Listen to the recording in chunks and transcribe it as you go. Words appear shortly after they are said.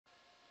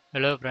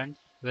Hello friends,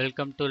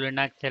 welcome to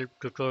Linux help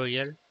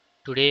tutorial.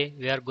 Today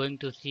we are going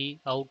to see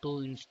how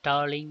to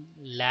installing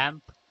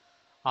LAMP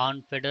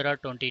on Fedora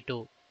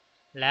 22.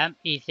 LAMP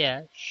is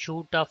a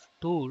suite of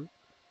tool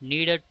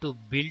needed to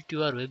build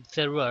your web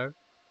server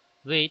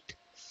with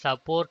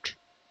support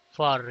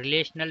for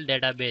relational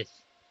database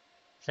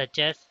such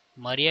as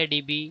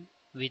MariaDB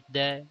with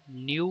the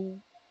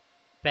new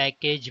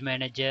package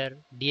manager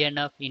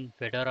DNF in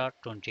Fedora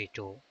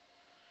 22.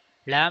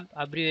 LAMP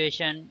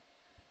abbreviation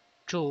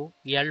to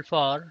L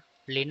for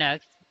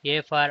Linux,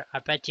 A for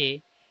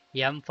Apache,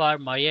 M for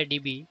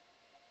MariaDB,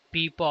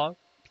 P for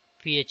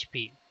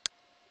PHP.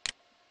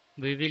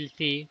 We will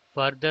see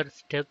further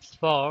steps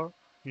for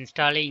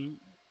installing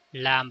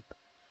LAMP.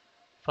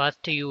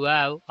 First, you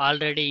have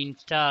already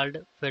installed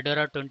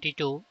Fedora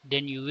 22,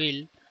 then you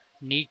will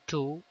need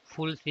to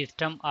full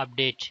system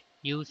update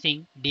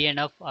using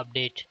DNF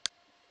update.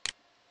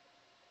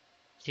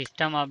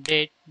 System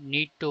update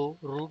need to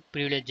root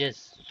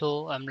privileges.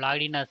 So I'm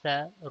logged in as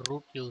a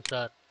root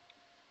user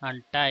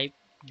and type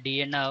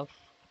DNF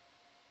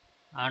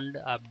and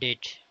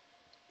update.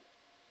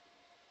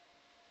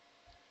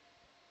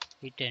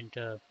 Hit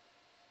enter.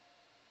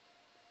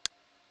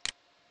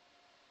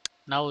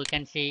 Now we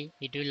can see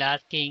it will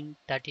asking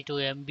 32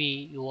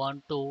 MB you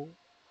want to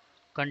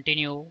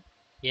continue.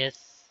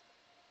 Yes,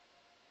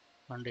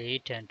 and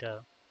hit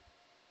enter.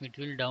 It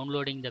will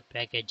downloading the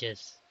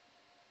packages.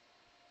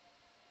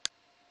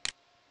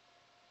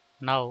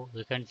 Now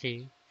we can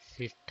see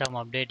system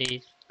update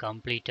is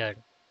completed.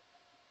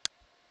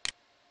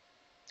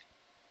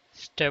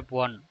 Step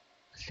 1.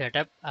 Set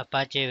up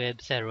Apache web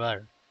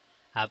server.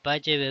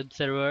 Apache web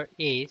server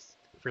is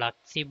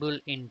flexible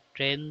in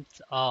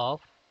terms of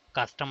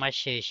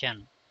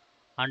customization,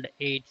 and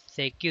its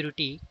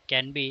security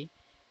can be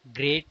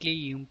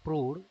greatly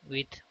improved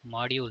with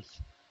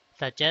modules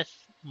such as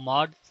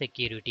mod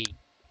security.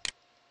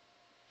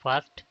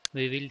 First,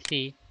 we will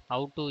see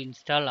how to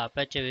install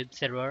Apache web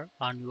server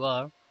on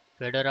your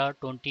Fedora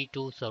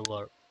 22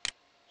 server.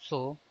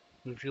 So,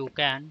 if you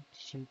can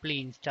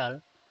simply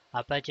install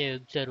Apache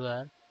web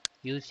server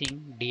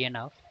using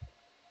DNF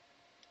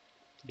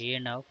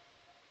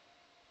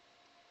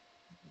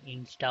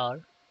install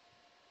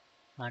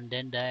and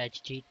then the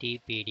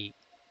httpd.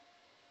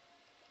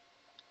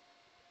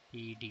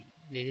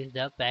 This is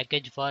the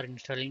package for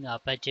installing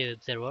Apache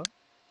web server,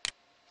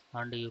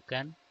 and you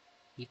can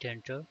hit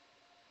enter.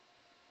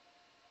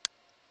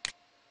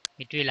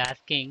 It will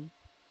asking,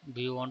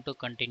 do you want to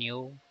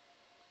continue?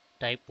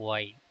 Type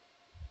Y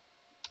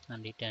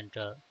and hit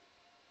enter.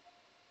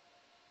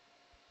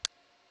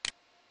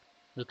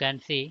 You can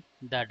see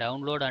the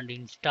download and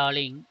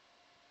installing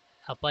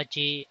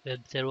Apache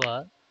web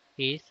server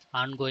is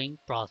ongoing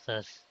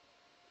process.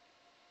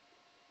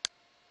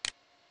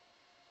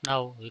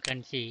 Now you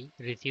can see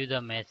receive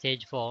the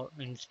message for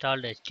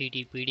installed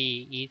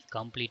httpd is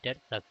completed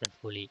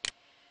successfully.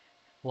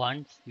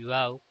 Once you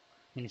have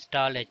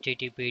installed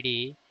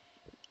httpd,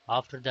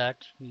 after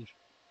that you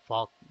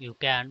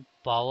can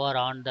power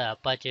on the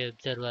Apache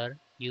web server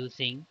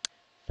using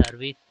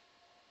service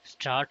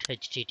start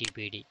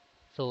httpd.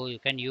 So you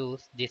can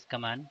use this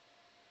command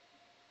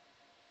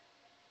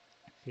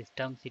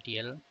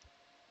systemctl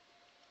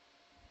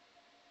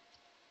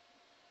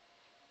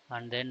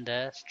and then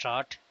the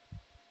start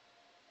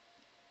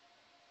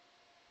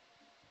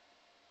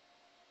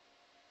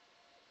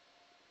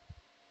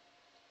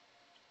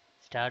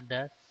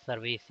the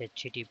service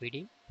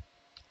httpd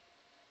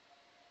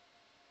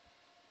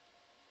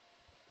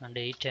and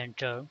hit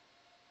enter.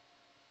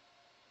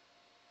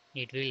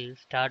 It will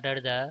start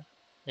the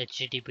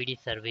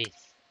httpd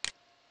service.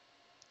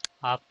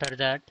 After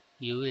that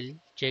you will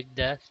check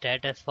the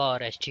status for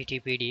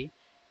httpd.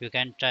 You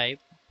can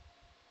type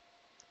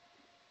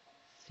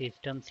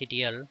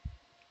systemctl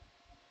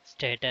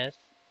status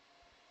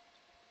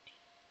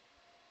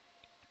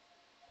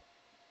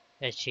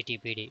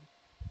httpd.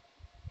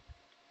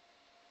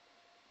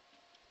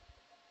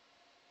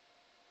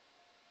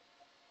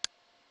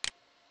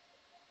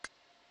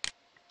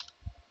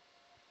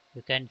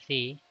 You can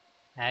see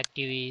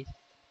active is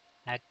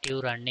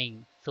active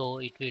running, so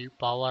it will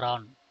power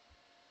on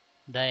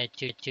the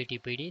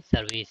httpd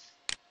service.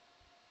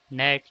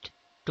 Next,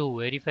 to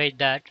verify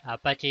that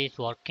Apache is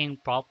working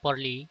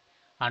properly,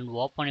 and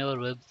open your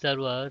web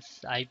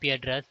server's IP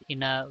address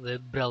in a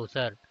web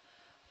browser.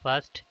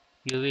 First,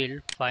 you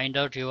will find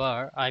out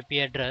your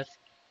IP address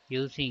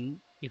using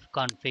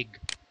ifconfig.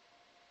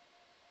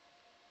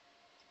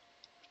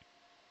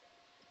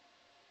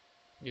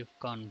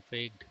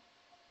 Ifconfig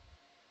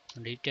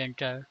and hit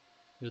enter.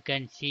 You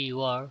can see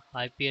your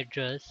IP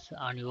address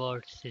on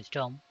your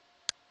system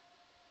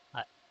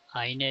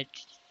inet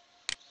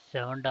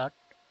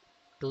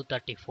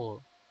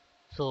 7.234.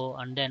 So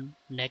and then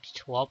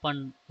next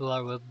open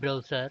your web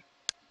browser.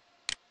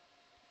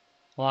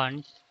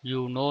 Once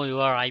you know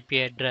your IP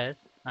address,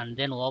 and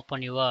then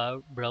open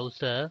your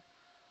browser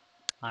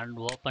and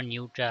open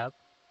new tab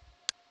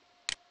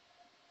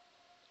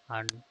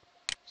and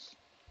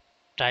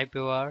type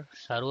your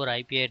server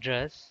IP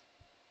address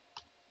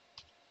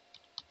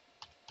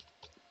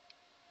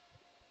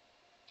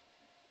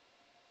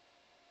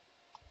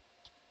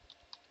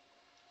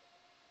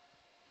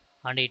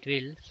and it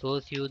will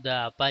shows you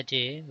the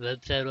Apache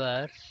web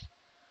server's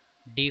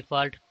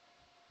default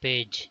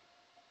page.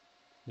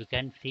 You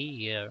can see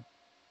here.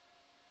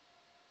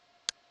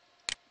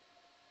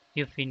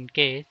 If in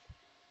case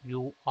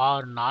you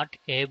are not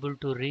able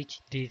to reach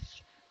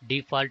this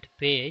default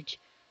page,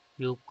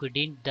 you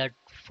couldn't that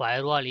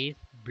firewall is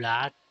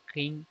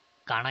blocking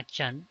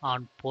connection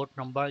on port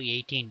number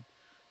 18.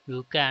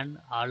 You can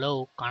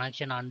allow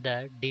connection on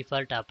the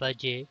default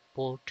Apache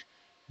port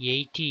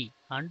 80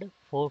 and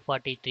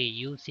 443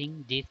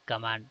 using this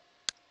command.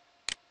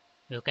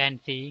 You can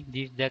see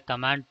this is the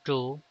command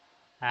to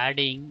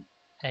adding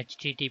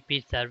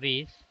HTTP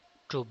service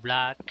to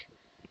block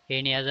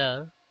any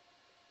other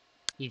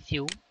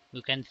issue.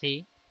 You can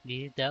see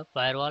this is the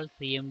firewall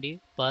CMD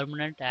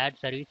permanent add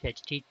service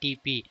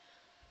HTTP,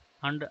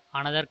 and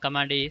another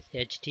command is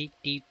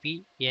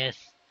HTTPS.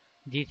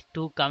 These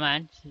two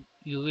commands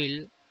you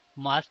will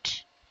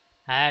must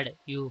add.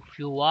 If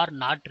you are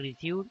not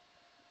received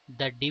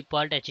the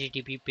default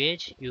HTTP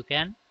page, you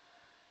can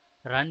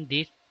run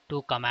these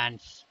two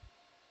commands.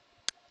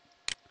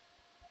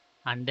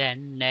 And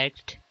then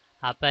next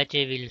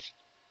Apache will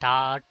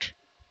start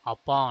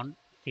upon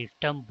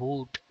system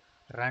boot.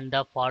 Run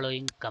the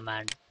following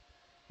command.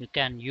 You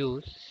can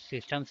use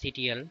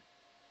systemctl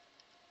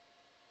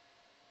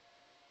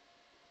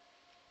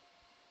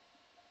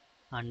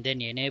and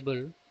then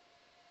enable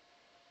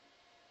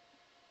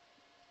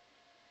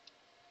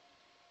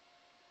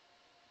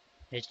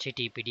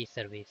HTTPD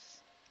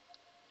service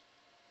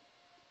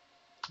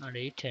and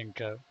hit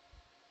enter.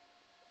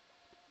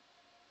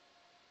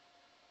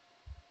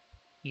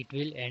 It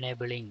will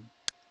enabling,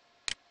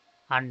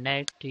 and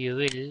next you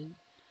will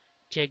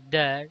check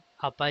the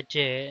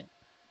Apache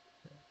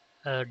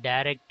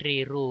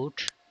directory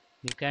root.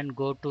 You can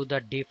go to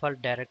the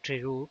default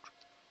directory root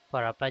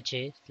for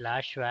Apache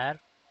 /var.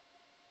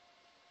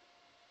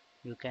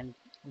 You can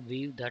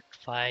view that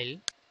file,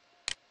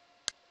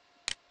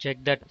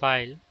 check that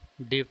file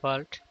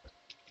default,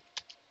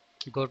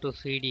 go to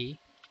cd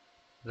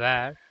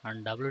var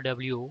and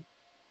ww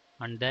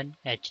and then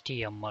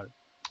html.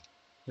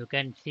 You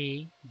can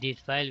see this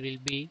file will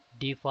be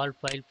default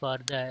file for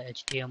the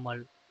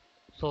HTML,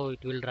 so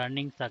it will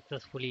running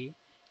successfully.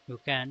 You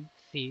can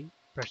see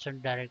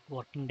present direct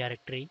working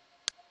directory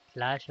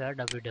 /var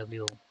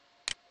ww.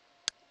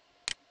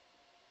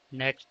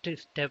 Next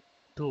step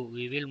 2,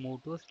 we will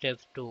move to step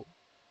 2,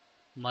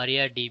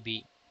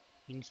 MariaDB.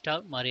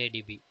 Install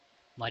MariaDB.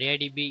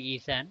 MariaDB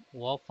is an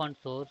open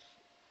source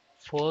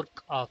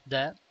fork of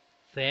the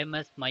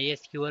famous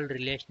MySQL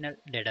relational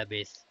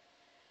database.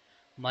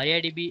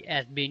 MariaDB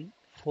has been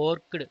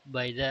forked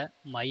by the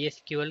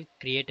MySQL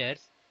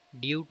creators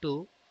due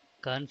to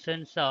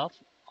concerns of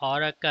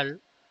Oracle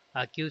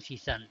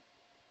acquisition.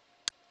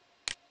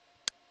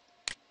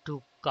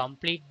 To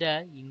complete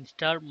the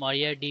install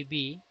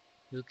MariaDB,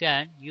 you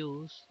can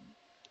use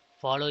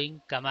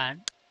following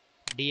command: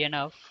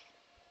 dnf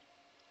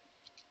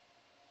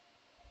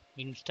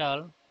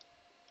install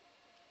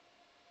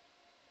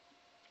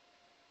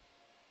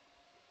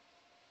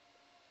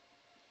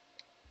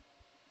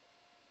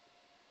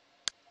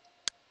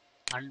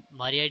and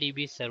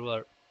MariaDB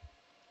server,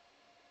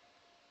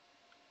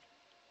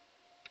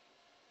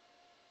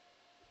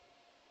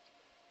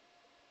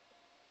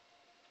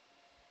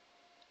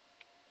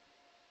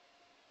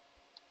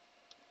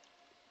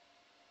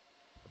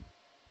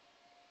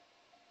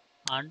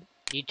 and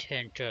hit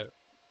enter.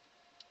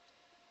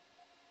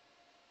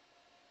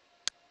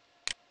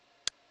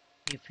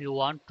 If you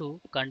want to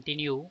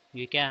continue,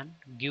 you can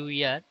give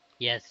a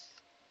yes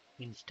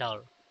install.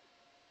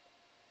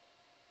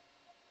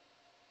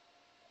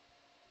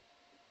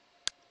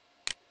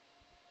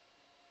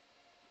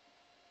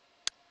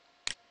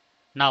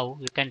 Now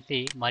you can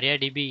see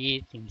MariaDB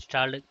is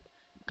installed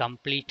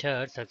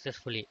completed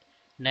successfully.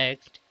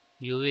 Next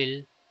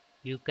you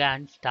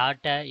can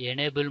start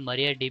enable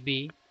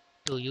MariaDB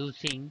to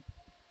using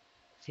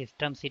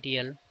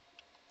systemctl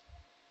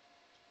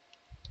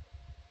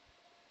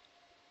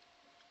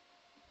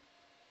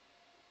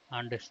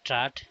and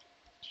start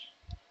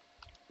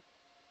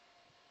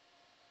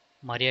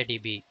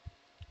MariaDB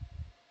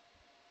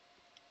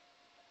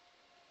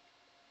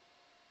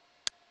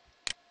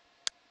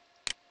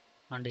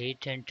and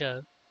hit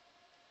enter.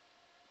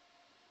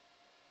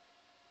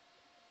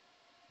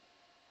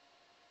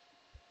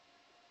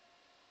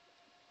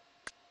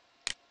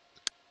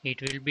 It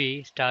will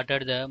be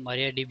started the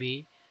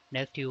MariaDB.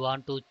 Next you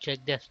want to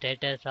check the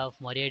status of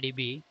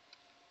MariaDB.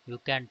 You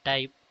can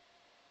type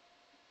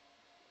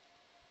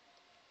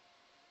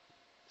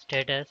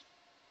status.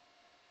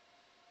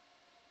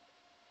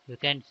 You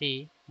can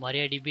see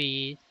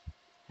MariaDB is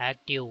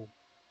active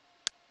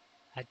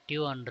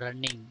and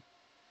running.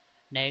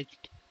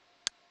 Next,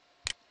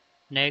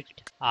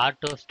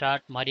 auto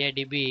start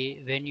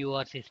MariaDB when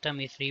your system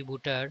is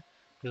rebooted.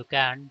 You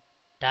can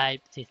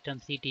type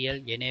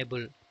systemctl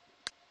enable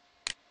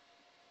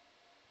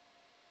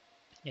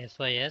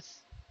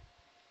sys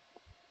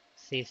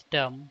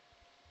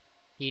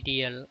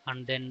systemctl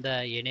and then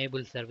the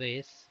enable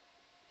service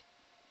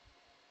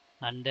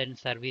and then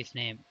service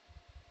name.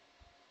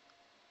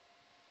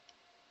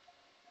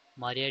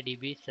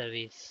 MariaDB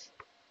service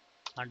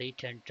and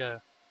hit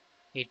enter.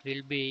 It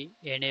will be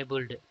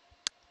enabled.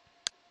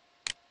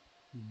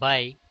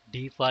 By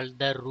default,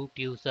 the root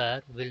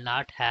user will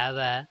not have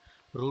a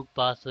root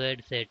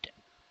password set.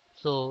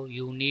 So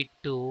you need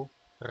to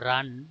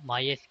run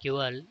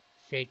MySQL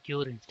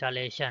secure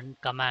installation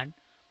command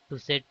to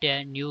set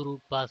a new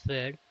root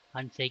password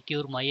and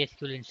secure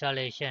MySQL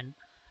installation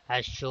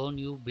as shown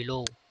you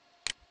below.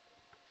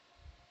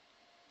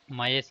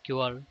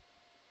 MySQL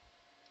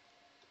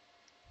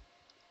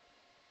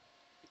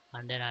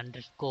and then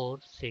underscore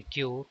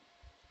secure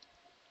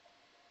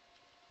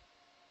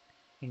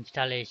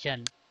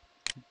installation.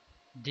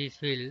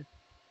 This will,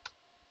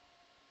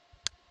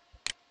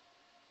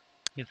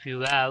 if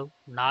you have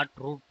not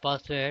root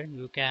password,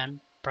 you can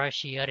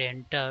press here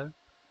enter.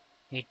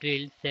 It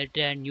will set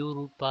a new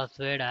root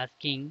password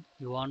asking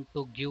you want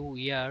to give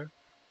here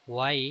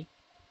Y,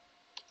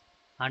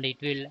 and it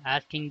will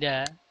asking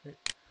the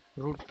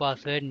root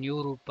password,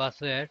 new root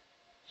password.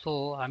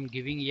 So I'm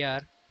giving here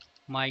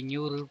my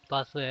new root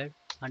password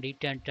and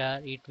hit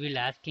enter. It will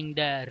asking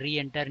the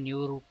re-enter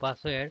new root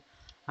password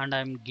and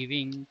I'm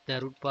giving the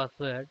root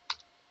password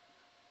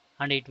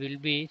and it will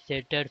be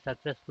setted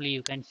successfully.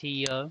 You can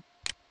see here.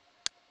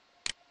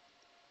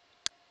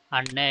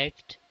 And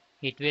next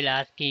it will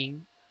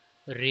asking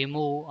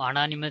remove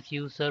anonymous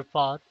user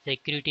for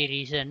security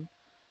reason.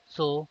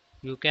 So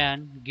you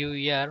can give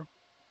here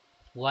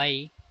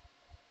Y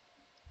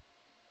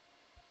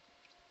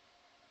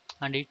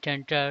and hit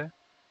enter.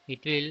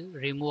 It will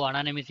remove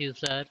anonymous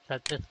user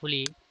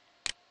successfully.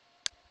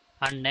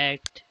 And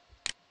next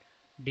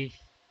dis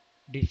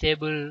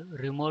disable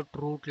remote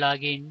root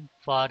login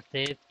for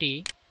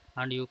safety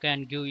and you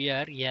can give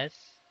here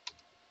yes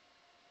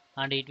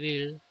and it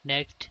will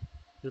next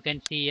you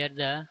can see here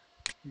the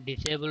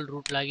disable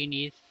root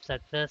login is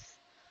success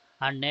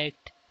and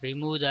next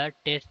remove the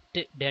test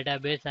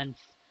database and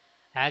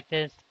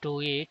access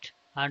to it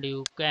and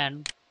you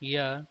can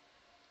here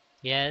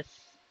yes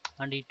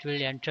and it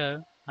will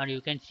enter and you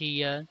can see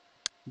here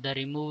the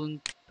removing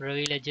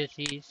privileges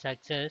is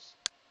success.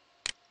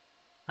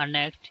 And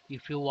next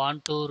if you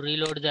want to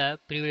reload the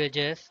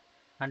privileges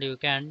and you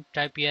can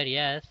type here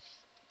yes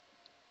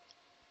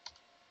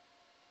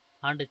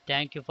and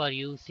thank you for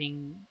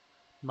using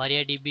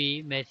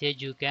MariaDB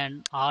message you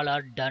can all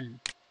are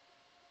done.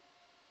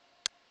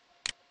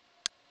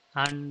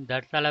 And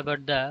that's all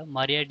about the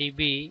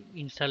MariaDB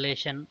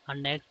installation.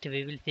 And next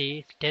we will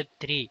see step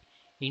 3,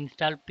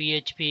 install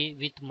PHP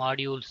with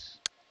modules.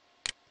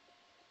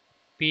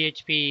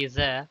 PHP is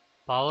a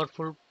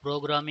powerful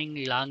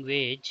programming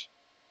language.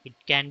 It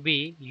can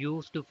be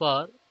used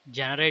for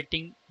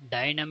generating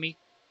dynamic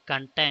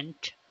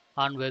content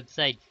on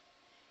websites.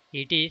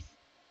 It is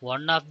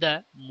one of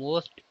the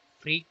most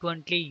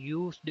frequently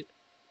used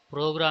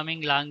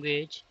programming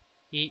language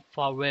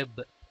for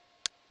web.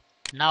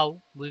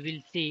 Now we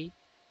will see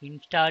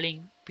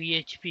installing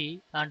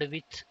PHP and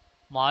with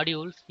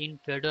modules in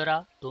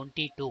Fedora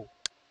 22.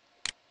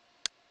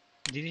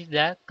 This is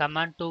the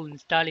command to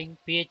installing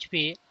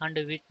PHP and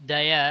with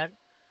their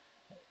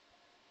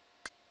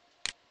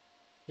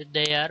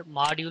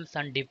modules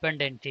and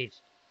dependencies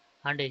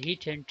and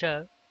hit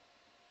enter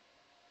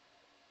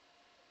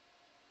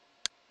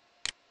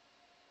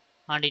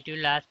and it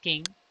will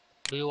asking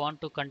do you want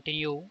to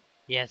continue?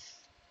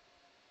 Yes,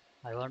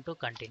 I want to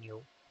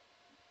continue.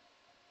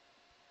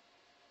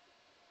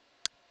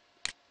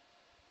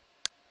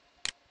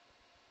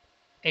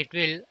 It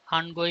will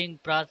ongoing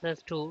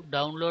process to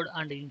download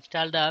and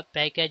install the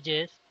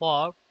packages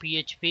for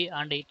PHP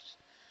and its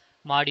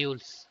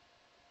modules.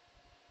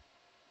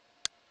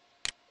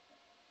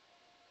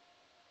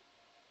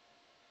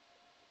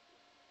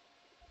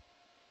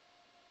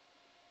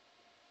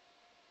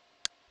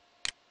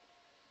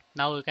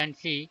 Now you can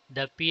see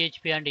the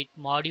PHP and its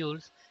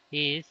modules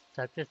is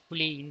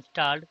successfully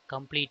installed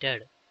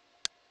completed.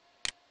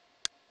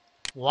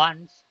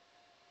 Once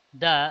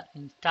the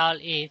install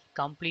is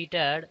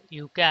completed,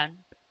 you can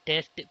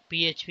test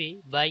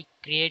PHP by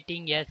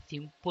creating a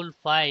simple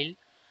file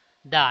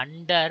the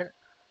under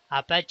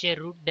Apache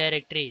root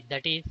directory,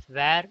 that is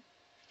where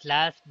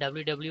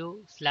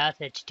 /ww/html,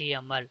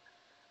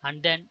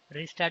 and then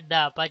restart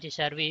the Apache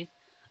service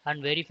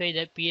and verify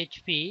the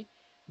PHP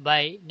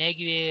by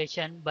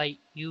navigation by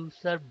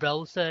user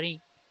browsing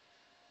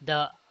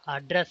the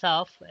address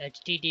of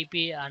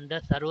HTTP and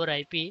the server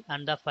IP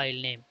and the file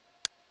name.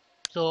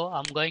 So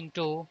I'm going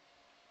to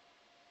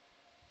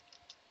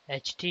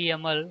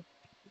HTML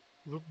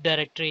root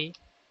directory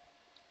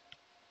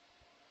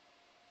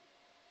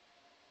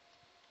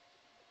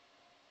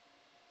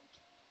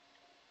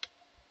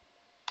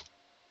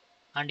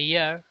and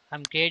here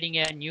I'm creating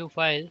a new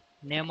file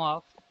name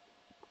of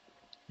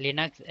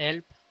Linux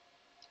help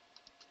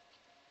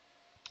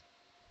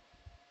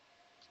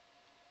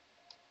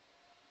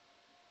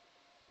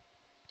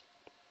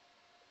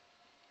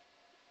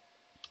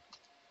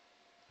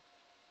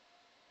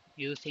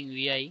using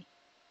vi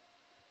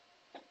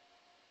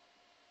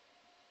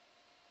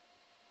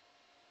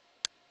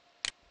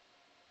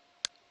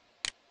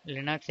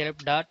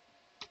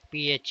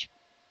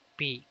linuxhelp.php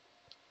http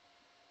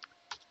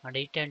and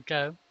hit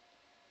enter,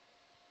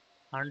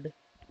 and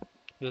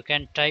you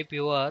can type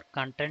your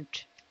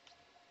content.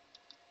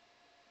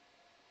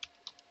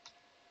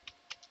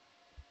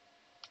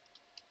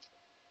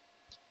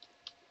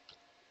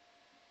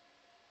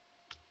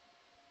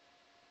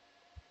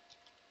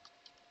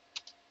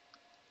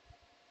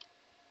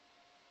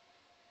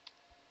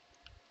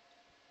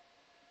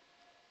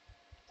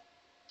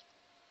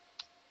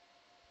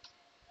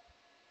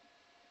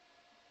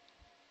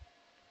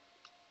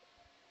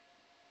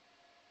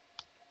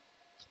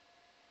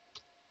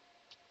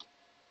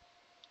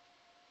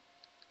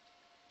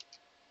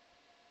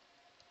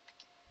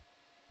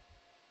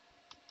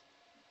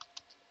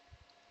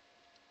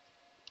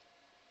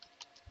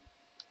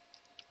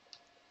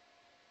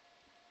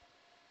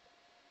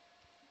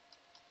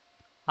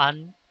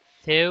 And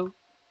save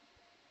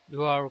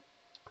your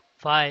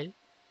file,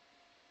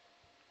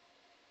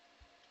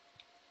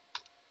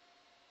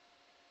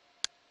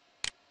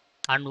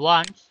 and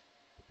once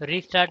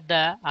restart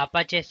the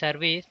Apache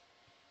service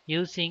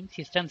using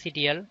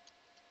systemctl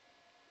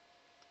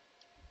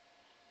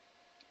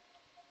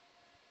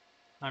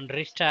and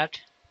restart,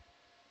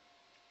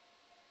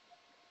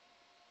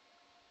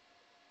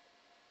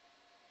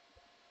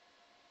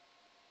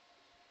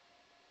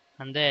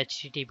 and the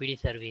HTTPD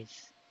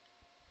service,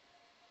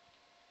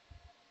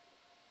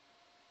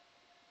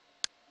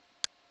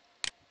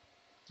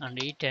 and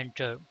hit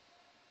enter,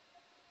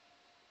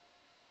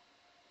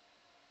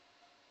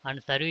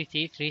 and service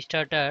is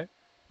restarted.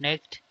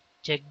 Next,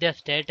 check the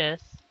status,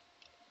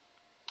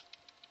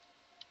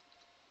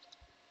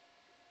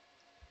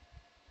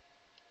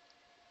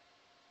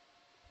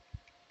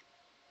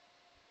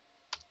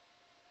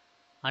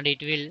 and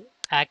it will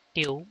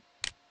active,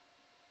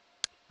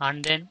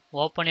 and then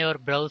open your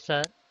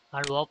browser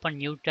and open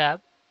new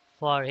tab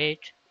for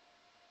it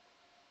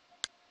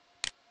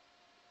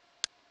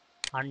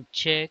and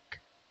check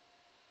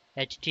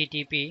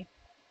HTTP,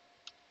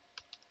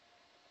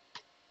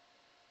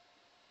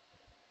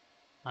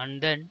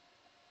 and then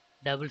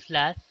double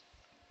slash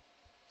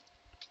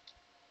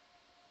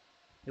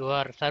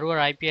your server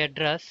IP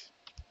address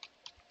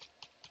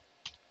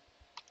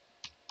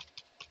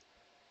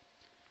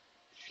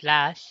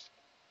slash,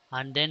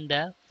 and then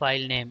the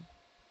file name,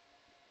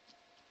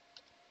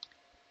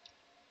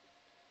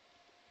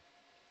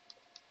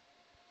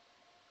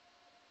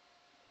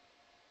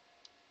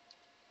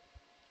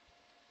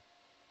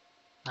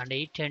 and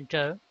hit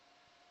enter.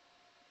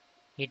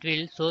 It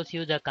will shows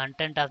you the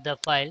content of the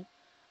file.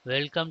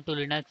 Welcome to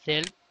Linux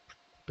Help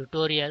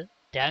tutorial.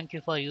 Thank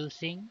you for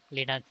using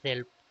Linux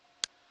Help.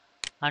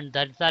 And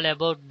that's all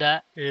about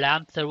the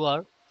LAMP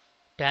server.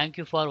 Thank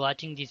you for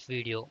watching this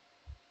video.